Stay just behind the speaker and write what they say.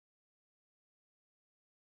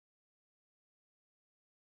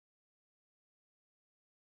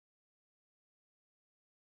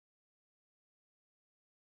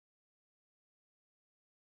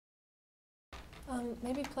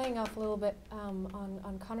Maybe playing off a little bit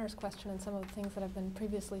on Connor's question and some of the things that have been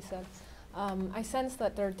previously said, I sense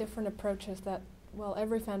that there are different approaches that, well,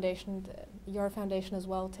 every foundation, your foundation as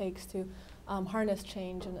well, takes to harness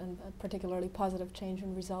change and particularly positive change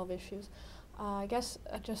and resolve issues. I guess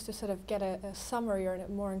just to sort of get a summary or a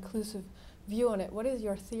more inclusive view on it, what is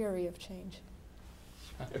your theory of change?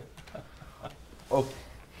 Well,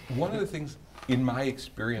 one of the things in my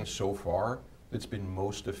experience so far that's been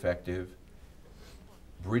most effective,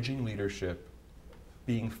 bridging leadership,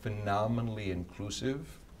 being phenomenally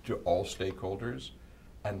inclusive to all stakeholders,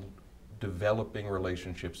 and developing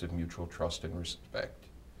relationships of mutual trust and respect.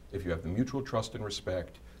 If you have the mutual trust and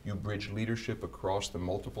respect, you bridge leadership across the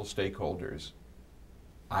multiple stakeholders,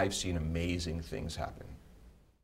 I've seen amazing things happen.